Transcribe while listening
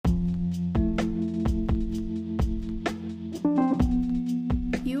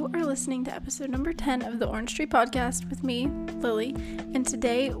listening to episode number 10 of the Orange Tree Podcast with me, Lily, and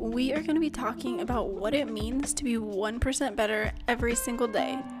today we are going to be talking about what it means to be 1% better every single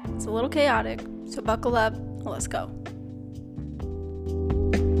day. It's a little chaotic, so buckle up, let's go.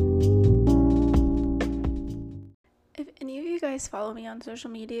 If any of you guys follow me on social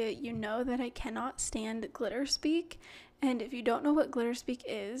media, you know that I cannot stand glitter speak, and if you don't know what glitter speak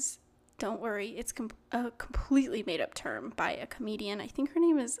is, don't worry, it's a completely made-up term by a comedian. I think her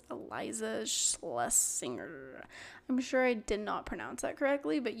name is Iliza Shlesinger. I'm sure I did not pronounce that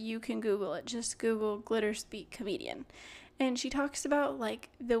correctly, but you can Google it. Just Google glitter speak comedian. And she talks about, like,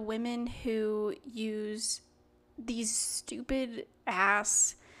 the women who use these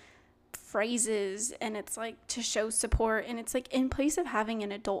stupid-ass phrases, and it's like to show support, and it's like in place of having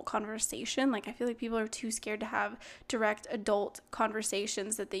an adult conversation. Like, I feel like people are too scared to have direct adult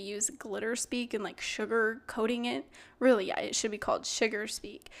conversations that they use glitter speak and like sugar coating it. Really, yeah, it should be called sugar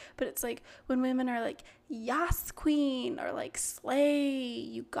speak. But it's like when women are like, "Yas, queen," or like, "Slay,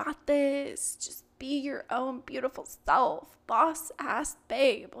 you got this, just be your own beautiful self, boss ass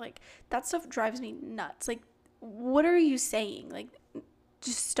babe," like that stuff drives me nuts. Like, what are you saying? Like,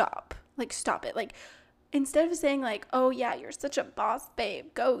 just stop. Like, stop it. Like, instead of saying, like, "Oh, yeah, you're such a boss, babe,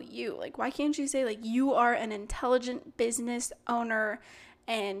 go you." Like, why can't you say, like, "You are an intelligent business owner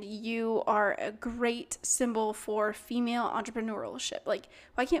and you are a great symbol for female entrepreneurship"? Like,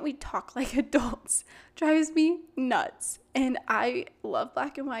 why can't we talk like adults? Drives me nuts. And I love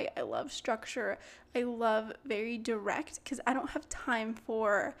black and white. I love structure. I love very direct because I don't have time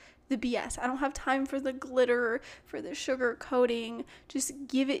for the BS. I don't have time for the glitter, for the sugar coating. Just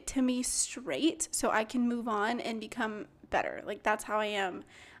give it to me straight so I can move on and become better. Like, that's how I am.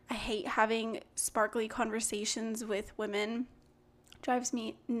 I hate having sparkly conversations with women. Drives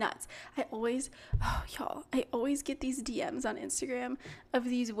me nuts. I always get these DMs on Instagram of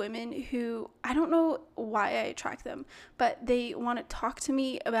these women who, I don't know why I attract them, but they want to talk to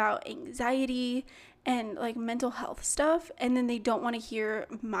me about anxiety and like mental health stuff, and then they don't want to hear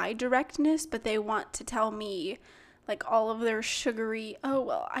my directness, but they want to tell me like all of their sugary, "Oh,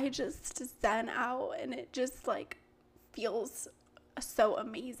 well, I just zen out and it just like feels so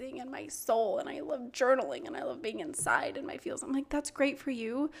amazing in my soul, and I love journaling, and I love being inside in my feels." I'm like, that's great for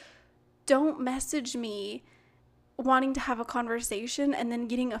you. Don't message me wanting to have a conversation and then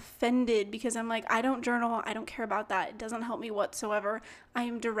getting offended because I'm like, I don't journal, I don't care about that, it doesn't help me whatsoever. I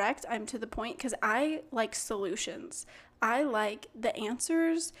am direct, I'm to the point, because I like solutions. I like the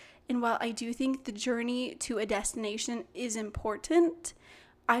answers, and while I do think the journey to a destination is important,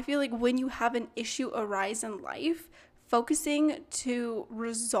 I feel like when you have an issue arise in life, focusing to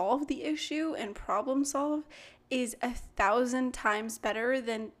resolve the issue and problem solve is 1,000 times better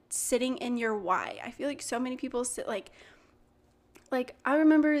than sitting in your why. I feel like so many people sit like I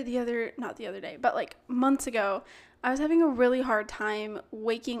remember not the other day, but like months ago, I was having a really hard time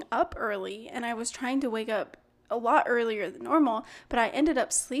waking up early, and I was trying to wake up a lot earlier than normal, but I ended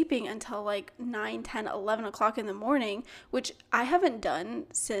up sleeping until like 9, 10, 11 o'clock in the morning, which I haven't done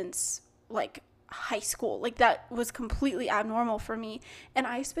since like high school. Like, that was completely abnormal for me, and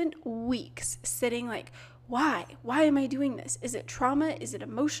I spent weeks sitting like, why am I doing this? Is it trauma? Is it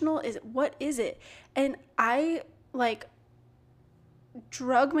emotional? What is it? And I like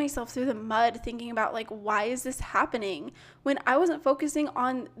drug myself through the mud thinking about like, why is this happening, when I wasn't focusing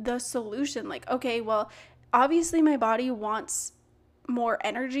on the solution. Like, okay, well, obviously my body wants more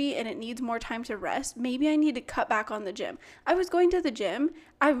energy and it needs more time to rest. Maybe I need to cut back on the gym. I was going to the gym.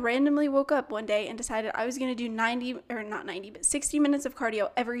 I randomly woke up one day and decided I was going to do 60 minutes of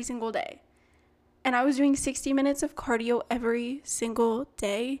cardio every single day. And I was doing 60 minutes of cardio every single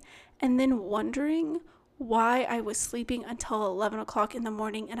day, and then wondering why I was sleeping until 11 o'clock in the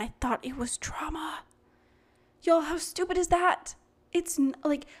morning, and I thought it was trauma. Y'all, how stupid is that? It's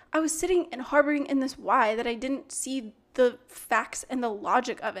like I was sitting and harboring in this why that I didn't see the facts and the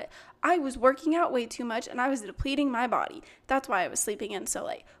logic of it. I was working out way too much and I was depleting my body. That's why I was sleeping in so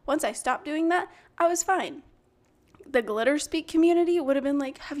late. Once I stopped doing that, I was fine. The glitter speak community would have been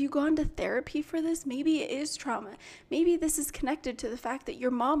like, have you gone to therapy for this? Maybe it is trauma. Maybe this is connected to the fact that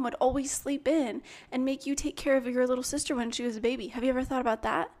your mom would always sleep in and make you take care of your little sister when she was a baby. Have you ever thought about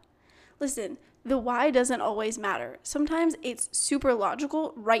that? Listen, the why doesn't always matter. Sometimes it's super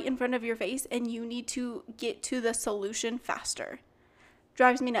logical right in front of your face and you need to get to the solution faster.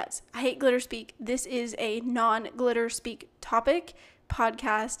 Drives me nuts. I hate glitter speak. This is a non-glitter speak topic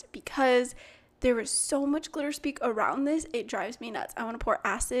podcast because there is so much glitter speak around this. It drives me nuts. I want to pour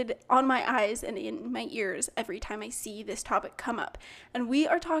acid on my eyes and in my ears every time I see this topic come up. And we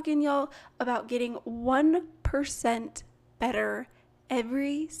are talking, y'all, about getting 1% better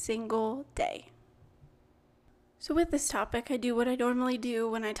every single day. So with this topic, I do what I normally do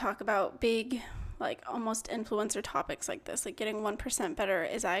when I talk about big, like almost influencer topics like this, like getting 1% better,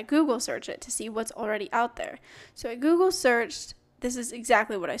 is I Google search it to see what's already out there. So I Google searched, this is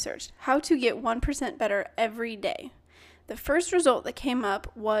exactly what I searched, how to get 1% better every day. The first result that came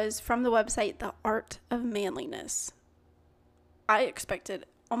up was from the website The Art of Manliness. I expected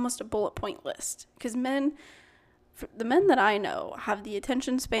almost a bullet point list, because the men that I know have the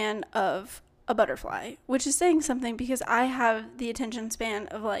attention span of a butterfly, which is saying something because I have the attention span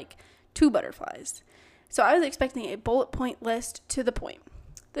of like 2 butterflies. So I was expecting a bullet point list to the point.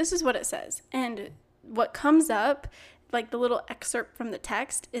 This is what it says. And what comes up, like the little excerpt from the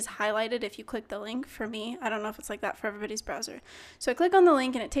text, is highlighted if you click the link. For me, I don't know if it's like that for everybody's browser. So I click on the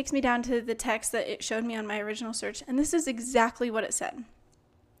link and it takes me down to the text that it showed me on my original search. And this is exactly what it said.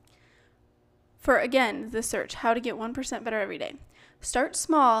 For, again, the search, how to get 1% better every day. Start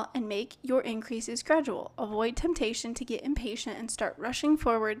small and make your increases gradual. Avoid temptation to get impatient and start rushing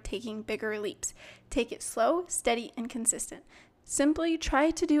forward, taking bigger leaps. Take it slow, steady, and consistent. Simply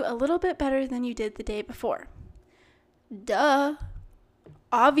try to do a little bit better than you did the day before. Duh.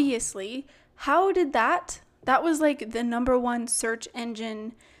 Obviously. How did that was like the number 1 search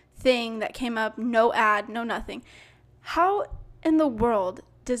engine thing that came up, no ad, no nothing. How in the world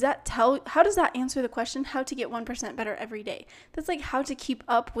how does that answer the question, how to get 1% better every day? That's like how to keep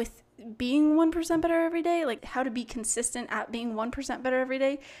up with being 1% better every day, like how to be consistent at being 1% better every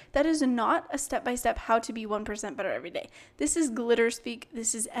day. That is not a step-by-step how to be 1% better every day. This is glitter speak.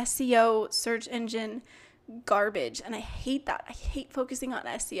 This is SEO, search engine garbage, and I hate that. I hate focusing on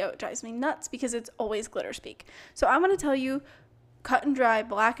SEO. It drives me nuts because it's always glitter speak. So I'm going to tell you cut and dry,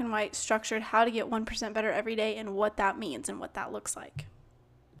 black and white, structured how to get 1% better every day and what that means and what that looks like.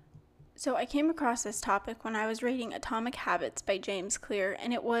 So I came across this topic when I was reading Atomic Habits by James Clear,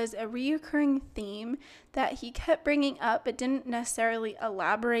 and it was a reoccurring theme that he kept bringing up but didn't necessarily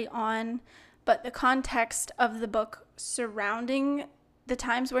elaborate on, but the context of the book surrounding the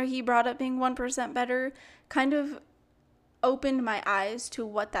times where he brought up being 1% better kind of opened my eyes to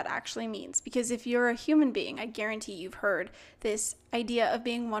what that actually means. Because if you're a human being, I guarantee you've heard this idea of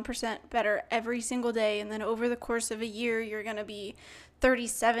being 1% better every single day, and then over the course of a year, you're going to be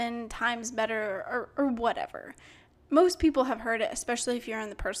 37 times better or whatever. Most people have heard it, especially if you're in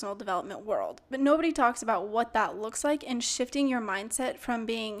the personal development world. But nobody talks about what that looks like and shifting your mindset from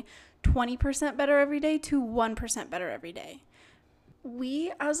being 20% better every day to 1% better every day.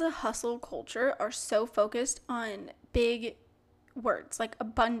 We as a hustle culture are so focused on big words like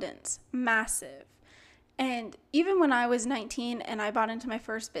abundance, massive. And even when I was 19 and I bought into my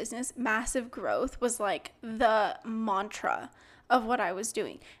first business, massive growth was like the mantra of what I was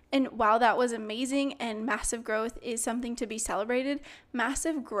doing. And while that was amazing and massive growth is something to be celebrated,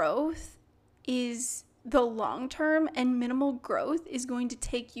 massive growth is the long term, and minimal growth is going to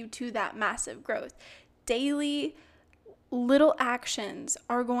take you to that massive growth. Daily little actions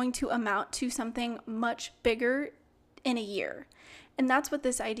are going to amount to something much bigger in a year. And that's what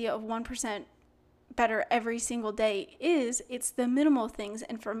this idea of 1% better every single day is. It's the minimal things.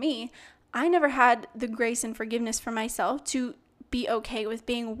 And for me, I never had the grace and forgiveness for myself to be okay with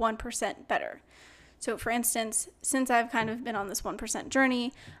being 1% better. So for instance, since I've kind of been on this 1%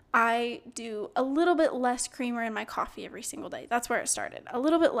 journey, I do a little bit less creamer in my coffee every single day. That's where it started. A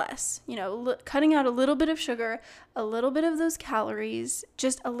little bit less, cutting out a little bit of sugar, a little bit of those calories,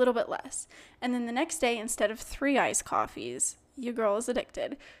 just a little bit less. And then the next day, instead of 3 iced coffees, your girl is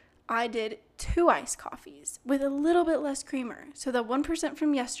addicted, I did 2 iced coffees with a little bit less creamer. So the 1%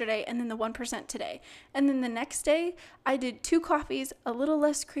 from yesterday and then the 1% today. And then the next day, I did 2 coffees, a little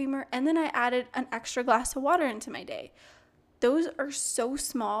less creamer, and then I added an extra glass of water into my day. Those are so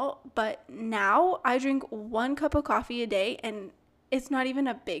small, but now I drink 1 cup of coffee a day, and it's not even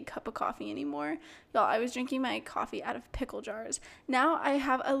a big cup of coffee anymore. Y'all, I was drinking my coffee out of pickle jars. Now I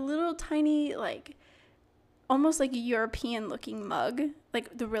have a little tiny, almost like a European looking mug,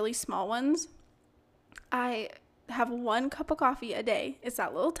 like the really small ones. I have 1 cup of coffee a day. It's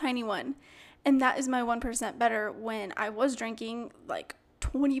that little tiny one. And that is my 1% better when I was drinking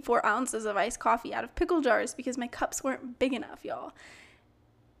 24 ounces of iced coffee out of pickle jars because my cups weren't big enough, y'all.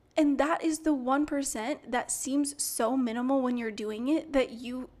 And that is the 1% that seems so minimal when you're doing it that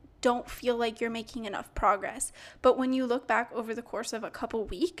you don't feel like you're making enough progress. But when you look back over the course of a couple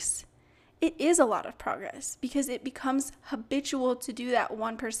weeks, it is a lot of progress because it becomes habitual to do that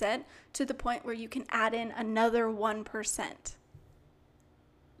 1% to the point where you can add in another 1%.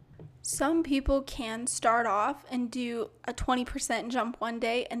 Some people can start off and do a 20% jump one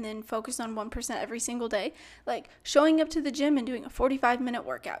day and then focus on 1% every single day. Like showing up to the gym and doing a 45-minute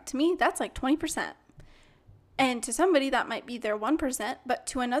workout. To me, that's like 20%. And to somebody, that might be their 1%, but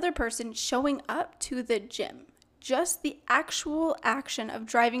to another person, showing up to the gym, just the actual action of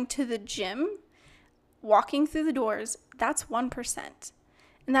driving to the gym, walking through the doors, that's 1%.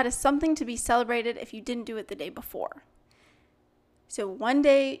 And that is something to be celebrated if you didn't do it the day before. So one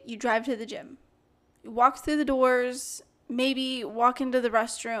day you drive to the gym, you walk through the doors, maybe walk into the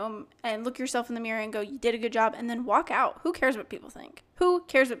restroom and look yourself in the mirror and go, you did a good job, and then walk out. Who cares what people think? Who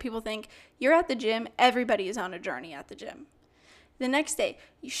cares what people think? You're at the gym. Everybody is on a journey at the gym. The next day,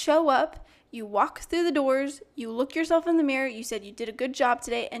 you show up, you walk through the doors, you look yourself in the mirror, you said you did a good job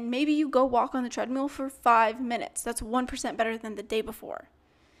today, and maybe you go walk on the treadmill for 5 minutes. That's 1% better than the day before.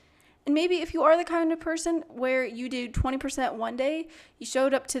 And maybe if you are the kind of person where you do 20% one day, you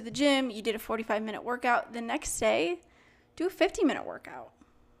showed up to the gym, you did a 45-minute workout, the next day, do a 50-minute workout.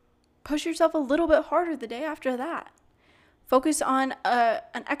 Push yourself a little bit harder the day after that. Focus on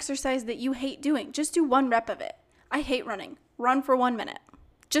an exercise that you hate doing. Just do 1 rep of it. I hate running. Run for 1 minute.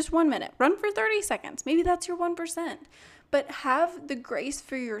 Just 1 minute. Run for 30 seconds. Maybe that's your 1%. But have the grace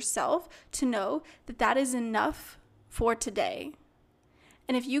for yourself to know that that is enough for today.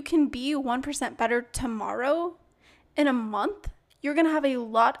 And if you can be 1% better tomorrow, in a month, you're going to have a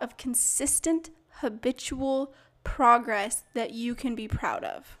lot of consistent, habitual progress that you can be proud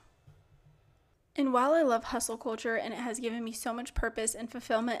of. And while I love hustle culture and it has given me so much purpose and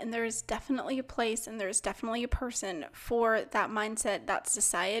fulfillment, and there is definitely a place and there is definitely a person for that mindset, that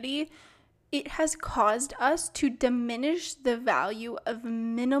society, it has caused us to diminish the value of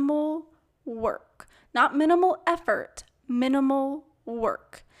minimal work. Not minimal effort, minimal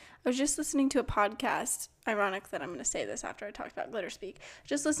work. I was just listening to a podcast. Ironic that I'm going to say this after I talked about Glitter Speak.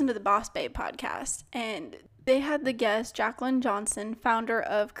 Just listened to the Boss Babe podcast, and they had the guest Jacqueline Johnson, founder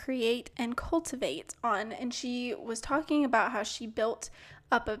of Create and Cultivate, on, and she was talking about how she built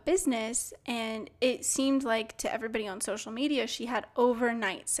up a business, and it seemed like to everybody on social media she had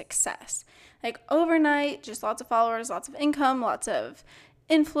overnight success. Like overnight, just lots of followers, lots of income, lots of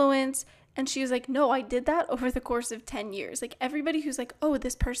influence. And she was like, no, I did that over the course of 10 years. Like everybody who's like, oh,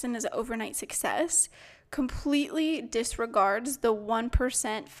 this person is an overnight success, completely disregards the 1%,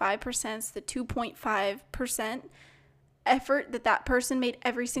 5%, the 2.5% effort that person made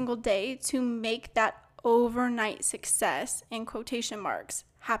every single day to make that overnight success, in quotation marks,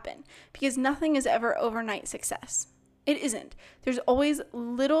 happen. Because nothing is ever overnight success. It isn't. There's always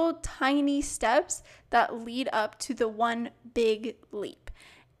little tiny steps that lead up to the one big leap.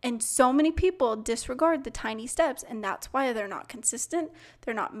 And so many people disregard the tiny steps, and that's why they're not consistent,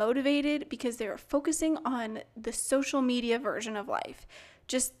 they're not motivated, because they're focusing on the social media version of life,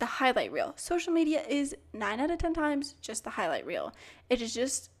 just the highlight reel. Social media is 9 out of 10 times just the highlight reel. It is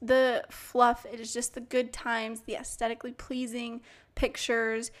just the fluff, it is just the good times, the aesthetically pleasing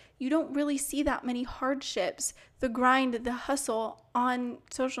pictures. You don't really see that many hardships, the grind, the hustle on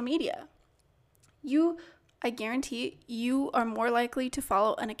social media. I guarantee you are more likely to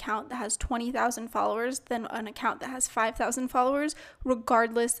follow an account that has 20,000 followers than an account that has 5,000 followers,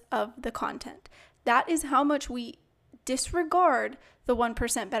 regardless of the content. That is how much we disregard the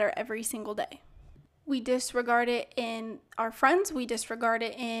 1% better every single day. We disregard it in our friends, we disregard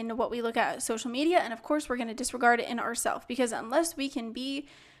it in what we look at social media, and of course we're going to disregard it in ourselves, because unless we can be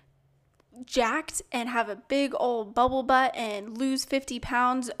jacked and have a big old bubble butt and lose 50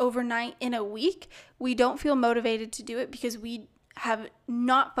 pounds overnight in a week, we don't feel motivated to do it because we have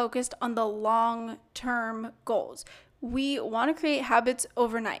not focused on the long-term goals. We want to create habits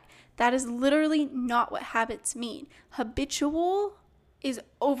overnight. That is literally not what habits mean. Habitual is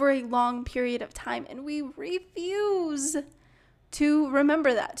over a long period of time, and we refuse to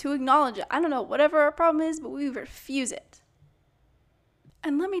remember that, to acknowledge it. I don't know, whatever our problem is, but we refuse it.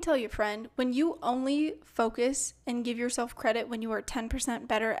 And let me tell you, friend, when you only focus and give yourself credit when you are 10%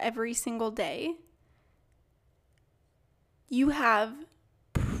 better every single day, you have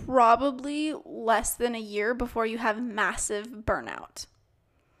probably less than a year before you have massive burnout,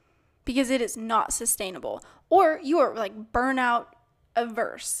 because it is not sustainable. Or you are like burnout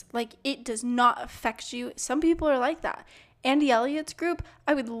averse, like it does not affect you. Some people are like that. Andy Elliott's group,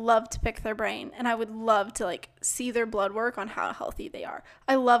 I would love to pick their brain, and I would love to see their blood work on how healthy they are.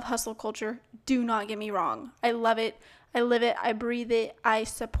 I love hustle culture. Do not get me wrong. I love it. I live it. I breathe it. I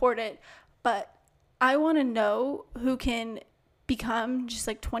support it. But I want to know who can become just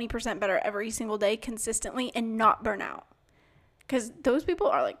 20% better every single day consistently and not burn out. Because those people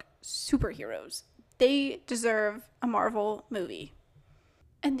are superheroes. They deserve a Marvel movie.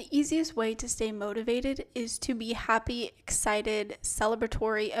 And the easiest way to stay motivated is to be happy, excited,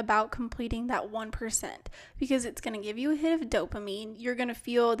 celebratory about completing that 1%, because it's going to give you a hit of dopamine. You're going to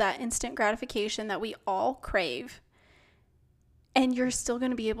feel that instant gratification that we all crave, and you're still going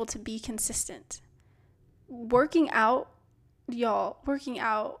to be able to be consistent. Working out,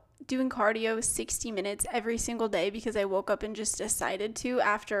 doing cardio 60 minutes every single day because I woke up and just decided to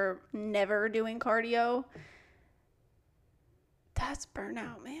after never doing cardio. That's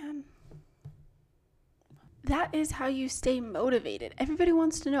burnout, man. That is how you stay motivated. Everybody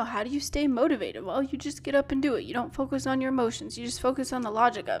wants to know, how do you stay motivated? Well, you just get up and do it. You don't focus on your emotions. You just focus on the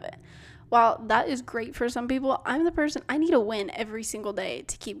logic of it. While that is great for some people, I'm the person, I need a win every single day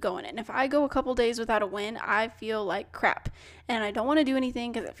to keep going. And if I go a couple days without a win, I feel like crap. And I don't want to do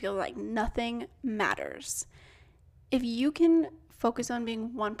anything because I feel like nothing matters. If you can focus on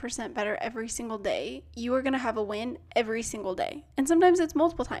being 1% better every single day, you are going to have a win every single day. And sometimes it's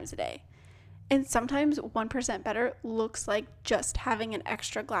multiple times a day. And sometimes 1% better looks like just having an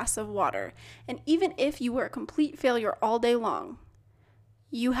extra glass of water. And even if you were a complete failure all day long,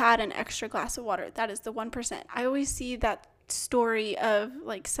 you had an extra glass of water. That is the 1%. I always see that story of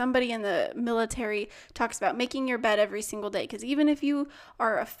like somebody in the military talks about making your bed every single day, because even if you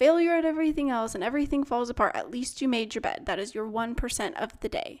are a failure at everything else and everything falls apart, at least you made your bed. That is your 1% of the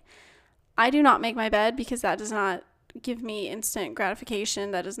day. I do not make my bed because that does not give me instant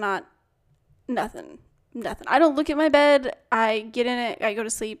gratification. That is not nothing. I don't look at my bed. I get in it, I go to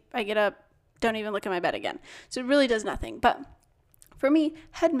sleep, I get up, don't even look at my bed again. So it really does nothing. But for me,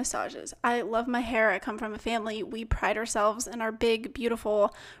 head massages. I love my hair. I come from a family. We pride ourselves in our big,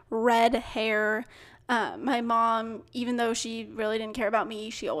 beautiful red hair. My mom, even though she really didn't care about me,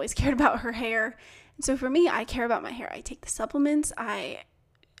 she always cared about her hair. And so for me, I care about my hair. I take the supplements. I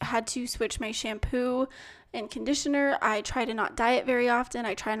had to switch my shampoo and conditioner. I try to not diet very often.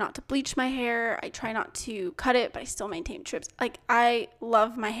 I try not to bleach my hair. I try not to cut it, but I still maintain trips. Like, I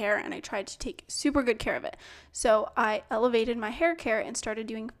love my hair and I try to take super good care of it. So I elevated my hair care and started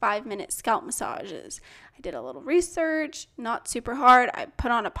doing 5-minute scalp massages. I did a little research, not super hard. I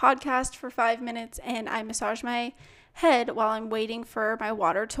put on a podcast for 5 minutes and I massage my head while I'm waiting for my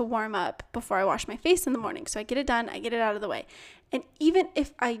water to warm up before I wash my face in the morning. So I get it done, I get it out of the way. And even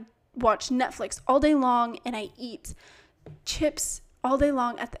if I watch Netflix all day long and I eat chips all day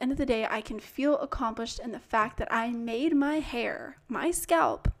long, at the end of the day, I can feel accomplished in the fact that I made my hair, my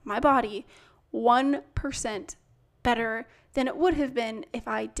scalp, my body 1% better than it would have been if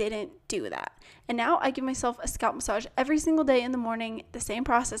I didn't do that. And now I give myself a scalp massage every single day in the morning, the same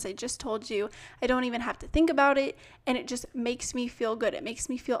process I just told you. I don't even have to think about it, and it just makes me feel good. It makes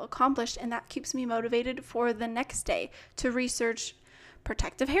me feel accomplished, and that keeps me motivated for the next day to research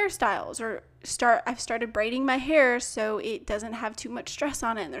protective hairstyles, or I've started braiding my hair so it doesn't have too much stress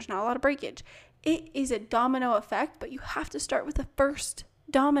on it and there's not a lot of breakage. It is a domino effect, but you have to start with the first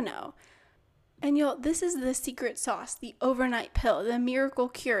domino. And y'all, this is the secret sauce, the overnight pill, the miracle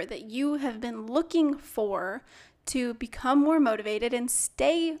cure that you have been looking for to become more motivated and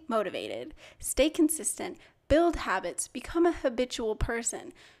stay motivated, stay consistent, build habits, become a habitual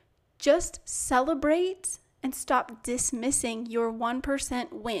person. Just celebrate and stop dismissing your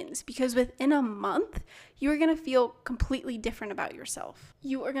 1% wins, because within a month, you are going to feel completely different about yourself.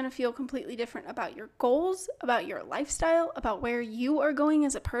 You are going to feel completely different about your goals, about your lifestyle, about where you are going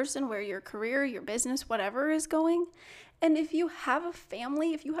as a person, where your career, your business, whatever is going. And if you have a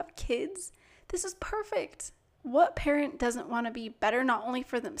family, if you have kids, this is perfect. What parent doesn't want to be better not only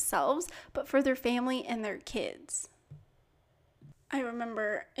for themselves, but for their family and their kids? I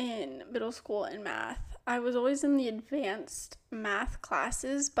remember in middle school in math, I was always in the advanced math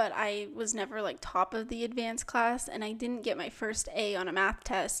classes, but I was never like top of the advanced class, and I didn't get my first A on a math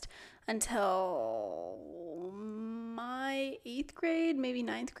test until my 8th grade, maybe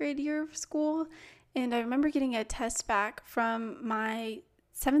 9th grade year of school. And I remember getting a test back from my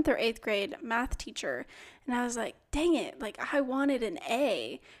 7th or 8th grade math teacher, and I was like, dang it, like I wanted an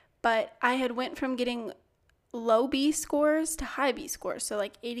A, but I had went from getting low B scores to high B scores. So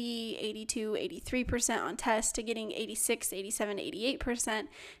like 80, 82, 83% on tests to getting 86, 87, 88%.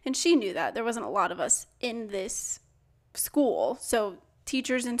 And she knew that. There wasn't a lot of us in this school. So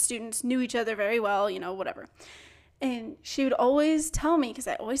teachers and students knew each other very well, whatever. And she would always tell me, because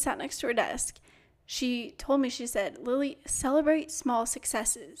I always sat next to her desk, she told me, she said, Lily, celebrate small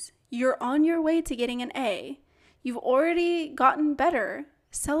successes. You're on your way to getting an A. You've already gotten better.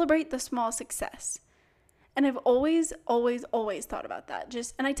 Celebrate the small success. And I've always thought about that.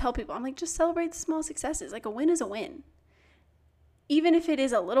 And I tell people, I'm like, just celebrate the small successes. Like, a win is a win. Even if it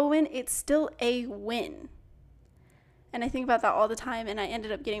is a little win, it's still a win. And I think about that all the time, and I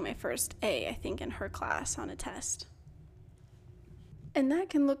ended up getting my first A, I think, in her class on a test. And that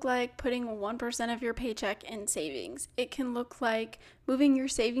can look like putting 1% of your paycheck in savings. It can look like moving your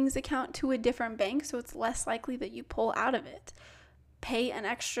savings account to a different bank so it's less likely that you pull out of it. Pay an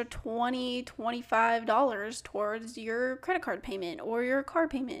extra $20, $25 towards your credit card payment or your car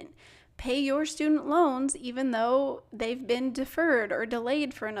payment. Pay your student loans even though they've been deferred or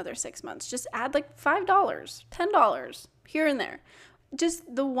delayed for another 6 months. Just add like $5, $10 here and there.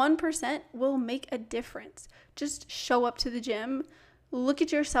 Just the 1% will make a difference. Just show up to the gym, look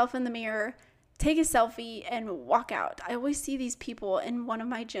at yourself in the mirror, take a selfie, and walk out. I always see these people in one of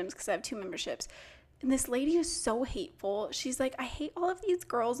my gyms because I have 2 memberships. And this lady is so hateful. She's like, I hate all of these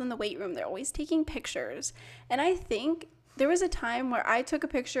girls in the weight room. They're always taking pictures. And I think there was a time where I took a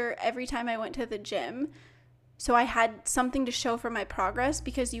picture every time I went to the gym. So I had something to show for my progress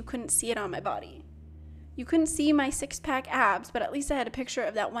because you couldn't see it on my body. You couldn't see my 6-pack abs, but at least I had a picture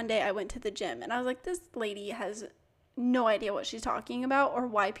of that one day I went to the gym. And I was like, this lady has no idea what she's talking about or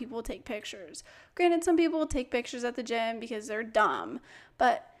why people take pictures. Granted, some people take pictures at the gym because they're dumb,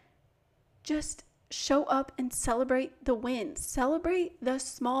 but just show up and celebrate the wins. Celebrate the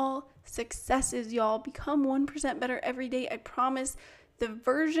small successes, y'all. Become 1% better every day. I promise the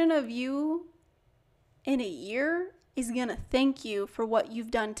version of you in a year is gonna thank you for what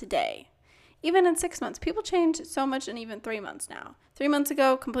you've done today. Even in 6 months, people change so much in even 3 months now. 3 months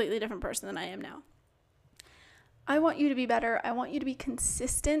ago, completely different person than I am now. I want you to be better. I want you to be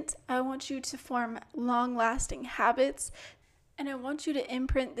consistent. I want you to form long-lasting habits. And I want you to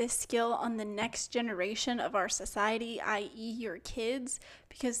imprint this skill on the next generation of our society, i.e. your kids,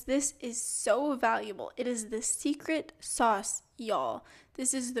 because this is so valuable. It is the secret sauce, y'all.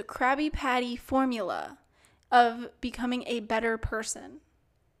 This is the Krabby Patty formula of becoming a better person.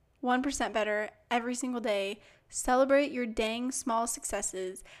 1% better every single day. Celebrate your dang small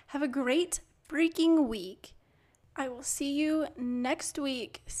successes. Have a great freaking week. I will see you next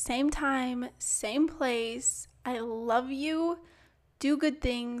week, same time, same place. I love you. Do good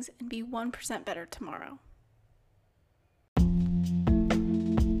things and be 1% better tomorrow.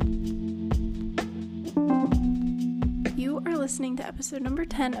 You are listening to episode number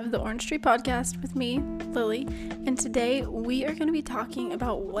 10 of the Orange Tree Podcast with me, Lily, and today we are going to be talking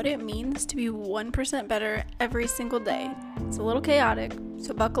about what it means to be 1% better every single day. It's a little chaotic,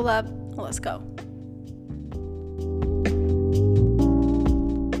 so buckle up, let's go.